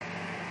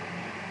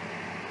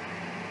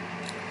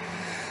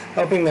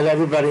Hoping that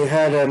everybody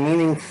had a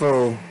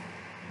meaningful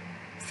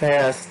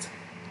fast,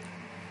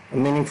 a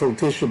meaningful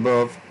Tisha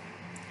B'Av.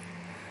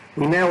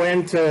 We now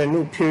enter a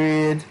new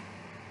period,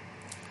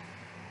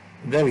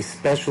 a very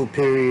special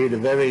period, a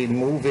very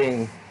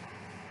moving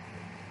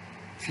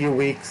few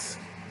weeks,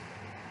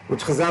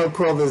 which Chazal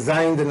call the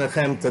Zayin de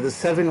Nechemta, the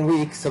 7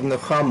 weeks of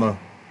Nachamu.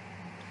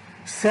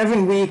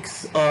 7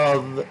 weeks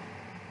of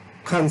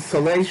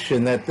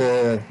consolation that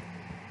the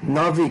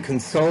Navi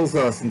consoles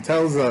us and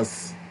tells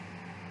us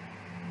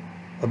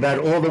about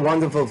all the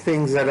wonderful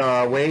things that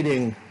are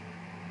waiting,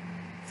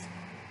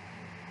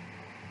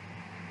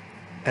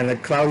 and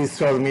that Klal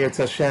Yisrael Mirz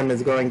Hashem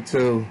is going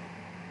to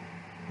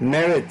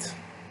merit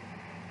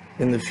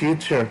in the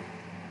future.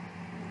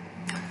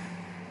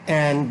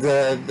 And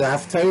the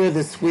Haftarah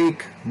this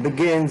week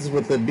begins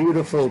with the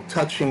beautiful,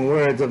 touching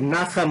words of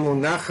Nachamu,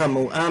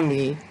 Nachamu,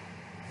 Ami,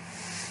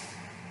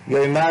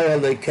 Yoimar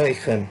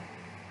Elokeichem.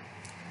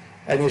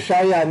 And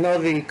Yeshaya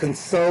Navi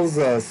consoles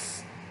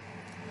us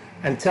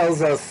and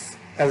tells us,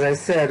 as I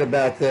said,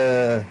 about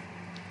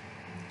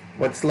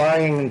what's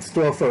lying in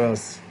store for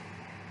us.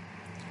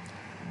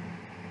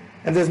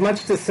 And there's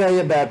much to say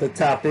about the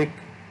topic,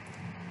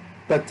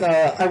 but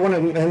I want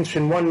to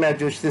mention one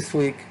medrash this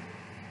week,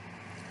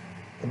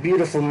 a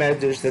beautiful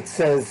medrash that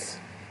says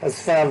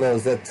as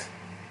follows, that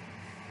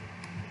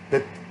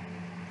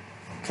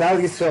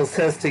Klal Yisrael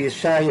says to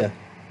Yeshaya,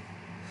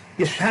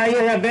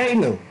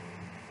 Rabeinu,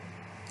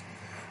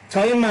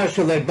 Toimar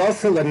shalei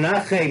basel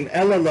lenachem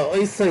ela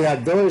la'oisei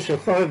hador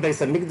shechorev beis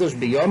hamikdash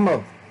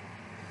biyomov.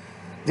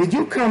 Did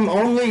you come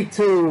only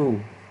to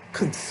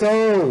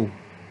console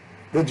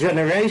the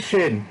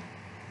generation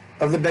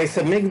of the Beis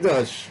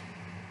Hamikdash,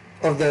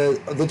 of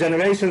the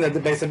generation that the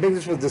Beis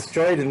Hamikdash was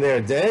destroyed in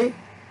their day?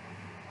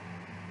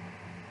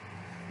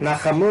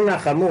 Nachamu,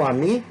 Nachamu,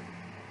 Ami.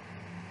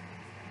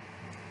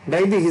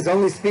 Maybe he's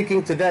only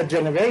speaking to that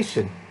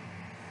generation.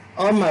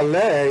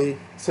 Amalei,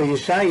 so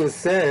Yeshaya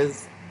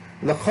says,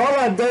 L'chol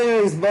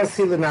hadayos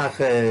basi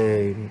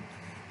l'nachem.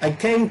 I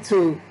came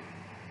to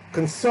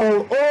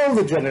console all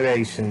the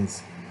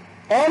generations.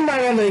 Omar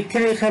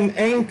Elokeichem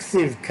ein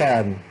ksiv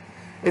kan.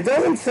 It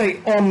doesn't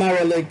say Omar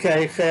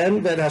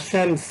Elokeichem that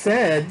Hashem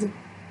said.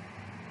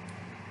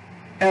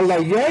 Ela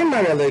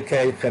Yoimar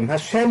Elokeichem.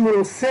 Hashem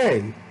will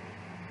say.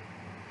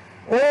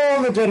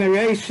 All the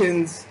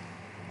generations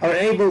are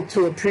able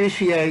to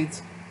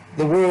appreciate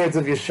the words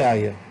of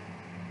Yeshaya.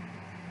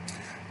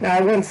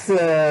 Now, once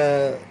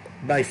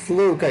by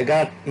fluke I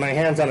got my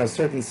hands on a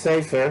certain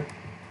sefer,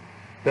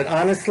 but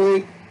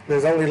honestly,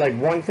 there's only like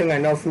one thing I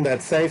know from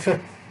that sefer,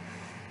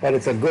 but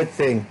it's a good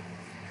thing.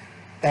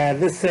 And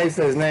this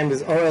sefer, his name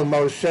is Orel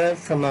Moshe,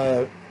 from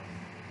a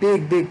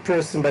big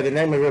person by the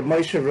name of Reb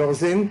Moshe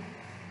Rosen.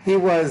 He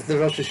was the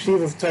Rosh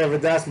Hashiva of Torah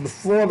Vodaas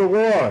before the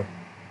war.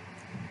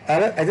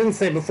 I didn't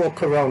say before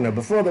Corona,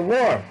 before the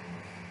war,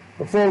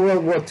 before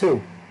World War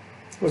II.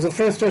 It was the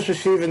first Rosh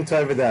Hashiva in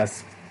Torah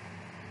Vodaas.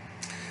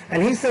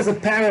 And he says a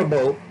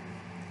parable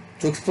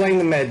to explain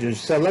the medrash.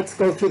 So let's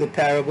go through the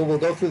parable. We'll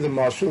go through the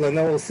mashal, and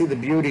then we'll see the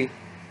beauty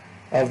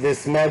of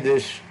this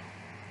medrash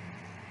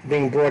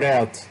being brought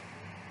out.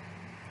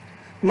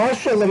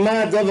 Mashal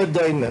lemad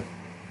avadoyme.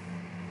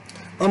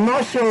 A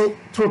mashal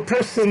to a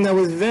person that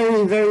was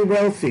very, very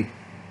wealthy.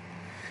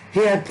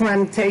 He had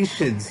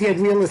plantations. He had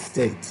real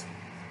estate.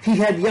 He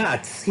had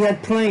yachts. He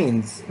had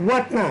planes.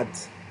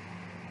 Whatnot.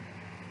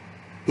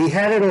 He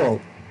had it all.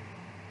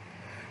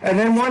 And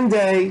then one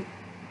day,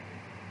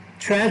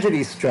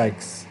 tragedy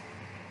strikes.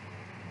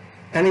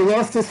 And he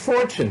lost his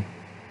fortune.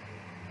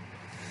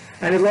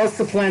 And he lost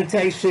the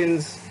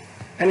plantations.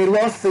 And he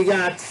lost the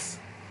yachts.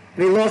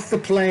 And he lost the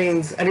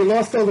planes. And he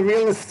lost all the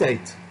real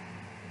estate.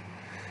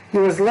 He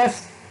was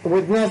left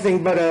with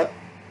nothing but a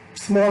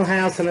small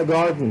house and a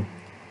garden.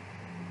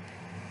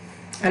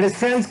 And his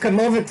friends come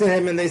over to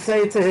him and they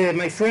say to him,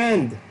 my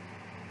friend,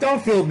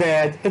 don't feel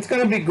bad. It's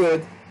going to be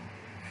good.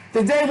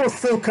 The day will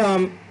still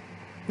come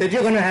that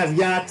you're going to have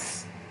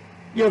yachts.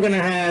 You're going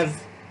to have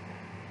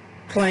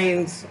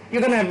planes. You're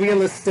going to have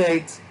real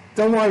estate.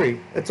 Don't worry.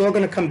 It's all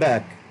going to come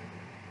back.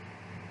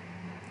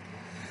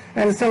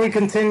 And so he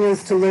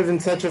continues to live in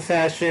such a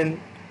fashion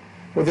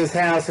with his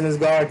house and his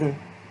garden.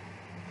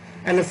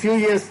 And a few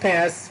years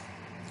pass,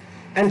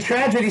 and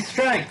tragedy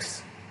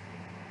strikes.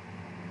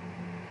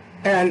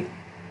 And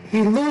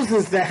he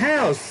loses the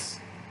house,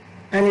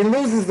 and he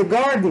loses the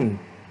garden.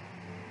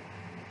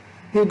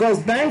 He goes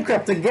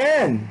bankrupt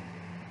again.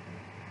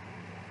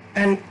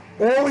 And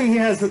all he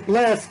has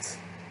left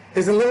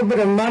is a little bit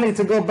of money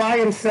to go buy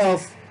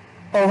himself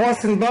a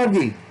horse and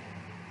buggy.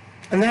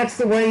 And that's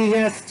the way he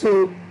has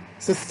to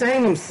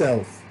sustain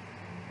himself.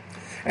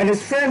 And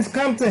his friends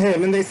come to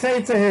him and they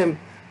say to him,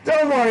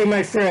 don't worry,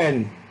 my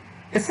friend.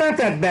 It's not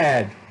that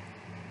bad.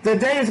 The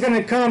day is going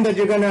to come that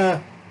you're going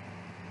to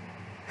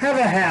have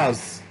a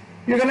house.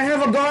 You're going to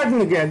have a garden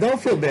again. Don't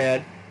feel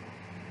bad.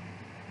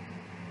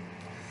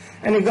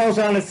 And he goes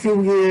on a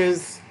few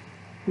years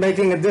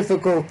making a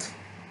difficult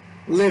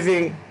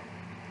living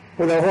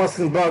with a horse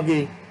and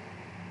buggy.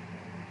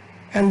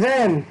 And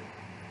then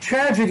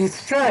tragedy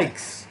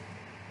strikes.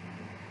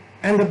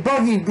 and the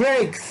buggy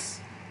breaks,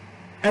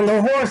 and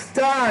the horse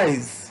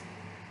dies,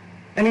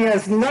 and he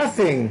has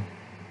nothing.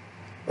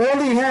 All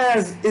he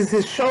has is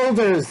his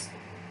shoulders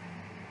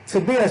to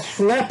be a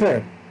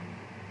schlepper,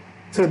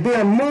 to be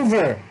a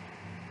mover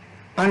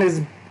on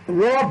his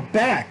raw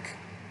back.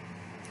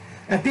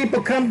 And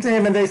people come to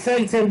him and they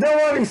say to him, "Don't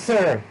worry,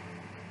 sir.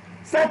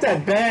 It's not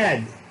that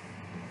bad.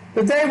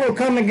 The day will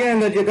come again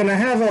that you're going to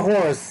have a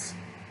horse.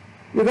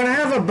 You're going to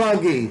have a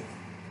buggy."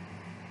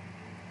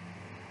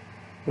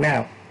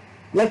 Now,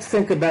 let's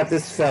think about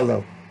this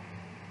fellow.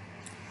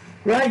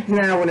 Right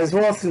now, when his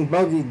horse and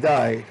buggy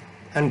died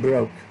and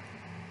broke,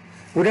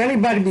 would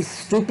anybody be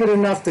stupid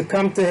enough to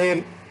come to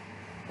him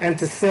and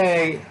to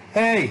say,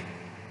 "Hey,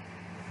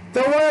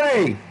 don't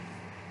worry,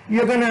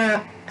 you're going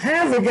to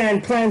have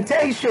again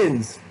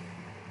plantations.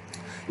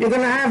 You're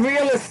going to have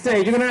real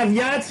estate. You're going to have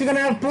yachts. You're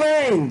going to have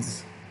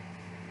planes"?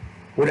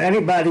 Would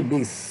anybody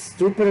be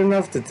stupid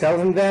enough to tell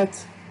him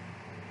that?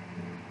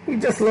 He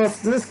just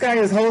lost. This guy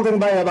is holding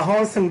by the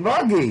horse and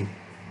buggy.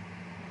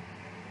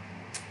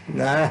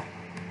 Nah.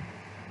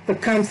 The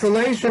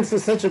consolation for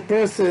such a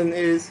person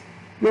is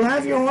you'll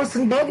have your horse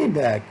and buggy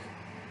back.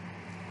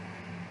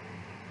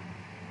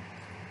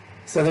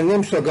 So the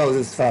Nimshal goes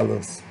as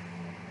follows.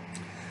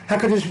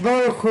 HaKadosh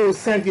Baruch Hu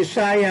sent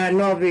Yeshaya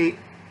Hanavi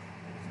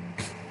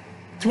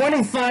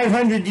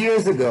 2,500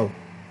 years ago,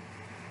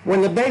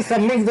 when the Beis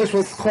HaMikdash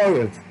was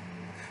Chorev,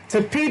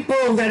 to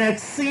people that had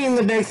seen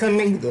the Beis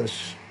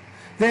HaMikdash.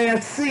 They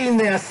had seen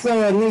the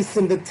Asara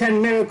Nisim, the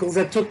 10 miracles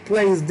that took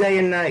place day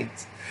and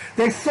night.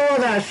 They saw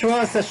the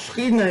Ashras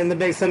HaShechina in the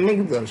Beis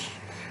HaMikdash.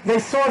 They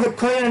saw the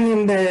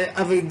Koyanim, the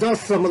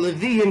Avidosam, the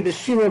Leviyim, the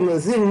Shiram, the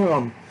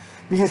Zimram,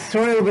 the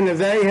Yisrael, the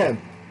Nevehem.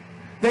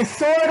 They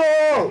saw it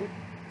all.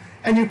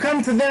 And you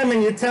come to them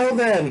and you tell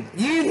them,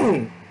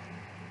 Yidden,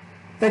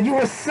 that you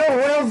were so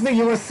wealthy,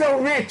 you were so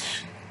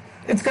rich,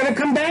 it's going to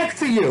come back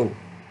to you.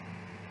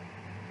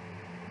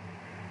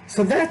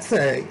 So that's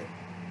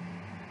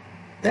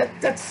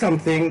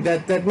something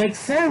that makes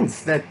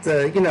sense, that,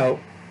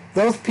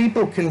 those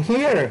people can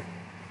hear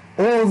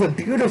all the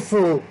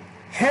beautiful,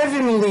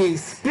 heavenly,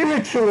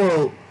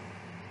 spiritual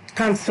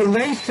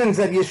consolations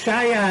that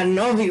Yeshaya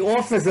Hanavi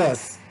offers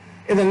us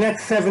in the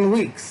next 7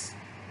 weeks.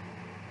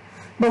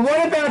 But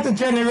what about the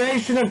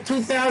generation of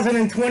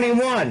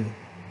 2021?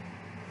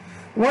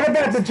 What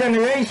about the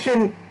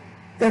generation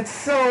that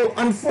so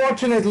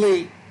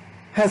unfortunately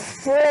has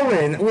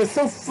fallen? We're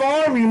so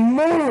far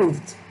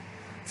removed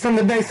from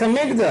the Beis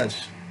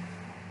HaMikdash.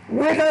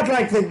 We're not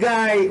like the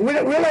guy,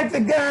 we're like the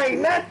guy,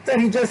 not that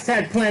he just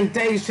had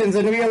plantations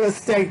and real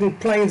estate and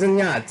planes and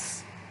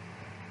yachts.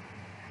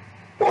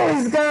 All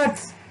he's got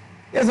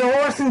is a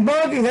horse and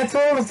buggy. That's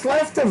all that's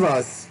left of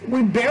us.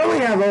 We barely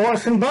have a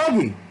horse and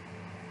buggy.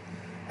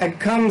 And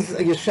comes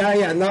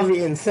Yeshaya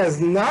Hanavi and says,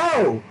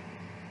 no,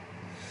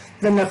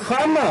 the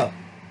Nachamu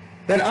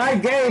that I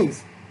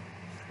gave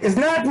is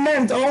not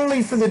meant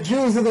only for the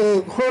Jews of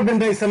the Churban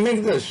Beis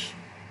HaMikdash.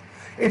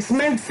 It's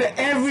meant for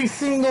every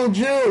single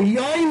Jew.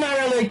 Yoimar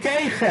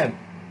Elokeichem.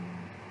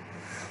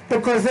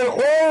 Because there are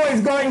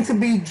always going to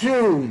be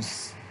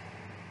Jews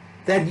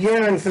that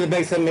yearn for the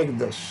Beis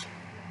HaMikdash.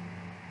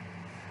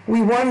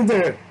 We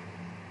wonder,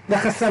 the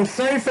Chassam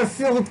Sofer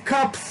filled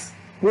cups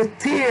with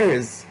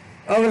tears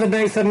over the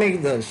Beis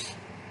HaMikdash.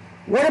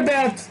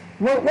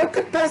 What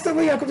could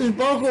possibly HaKadosh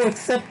Baruch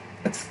Hu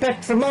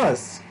expect from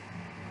us?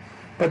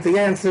 But the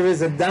answer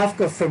is a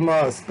dafka from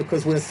us,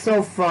 because we're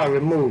so far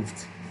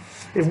removed.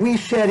 If we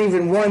shed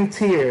even one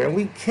tear, and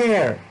we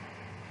care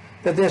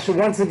that there should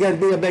once again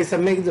be a Beis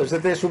HaMikdash,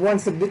 that there should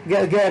once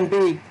again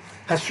be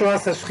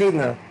Hashras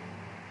HaShechina,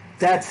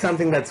 that's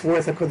something that's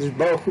worth HaKadosh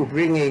Baruch Hu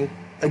bringing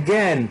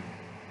again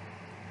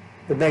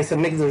the Beis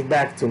HaMikdash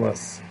back to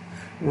us.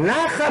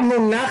 Nachamu,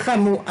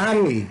 Nachamu,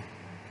 Ami.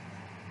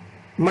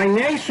 My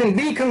nation,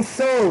 be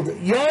consoled.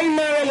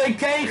 Yoimar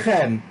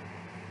Elokeichem.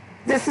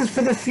 This is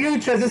for the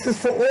future. This is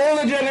for all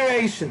the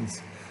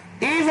generations.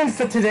 Even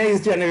for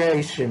today's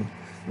generation.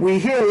 We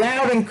hear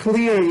loud and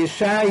clear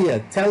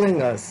Yeshaya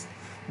telling us,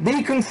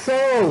 be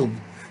consoled.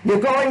 You're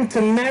going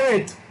to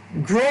merit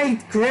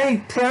great,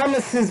 great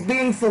promises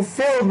being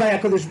fulfilled by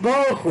HaKadosh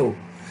Baruch Hu.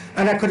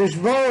 And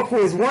HaKadosh Baruch Hu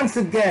is once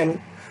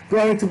again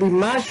going to be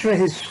mashra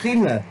his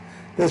Shechina.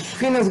 The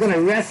Shechina is going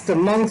to rest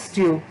amongst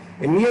you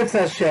in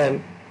Yirtzeh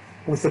Hashem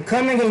with the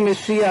coming of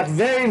Mashiach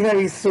very,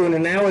 very soon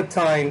in our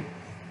time,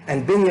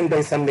 and Binyan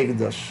Beis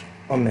HaMikdash.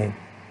 Amen.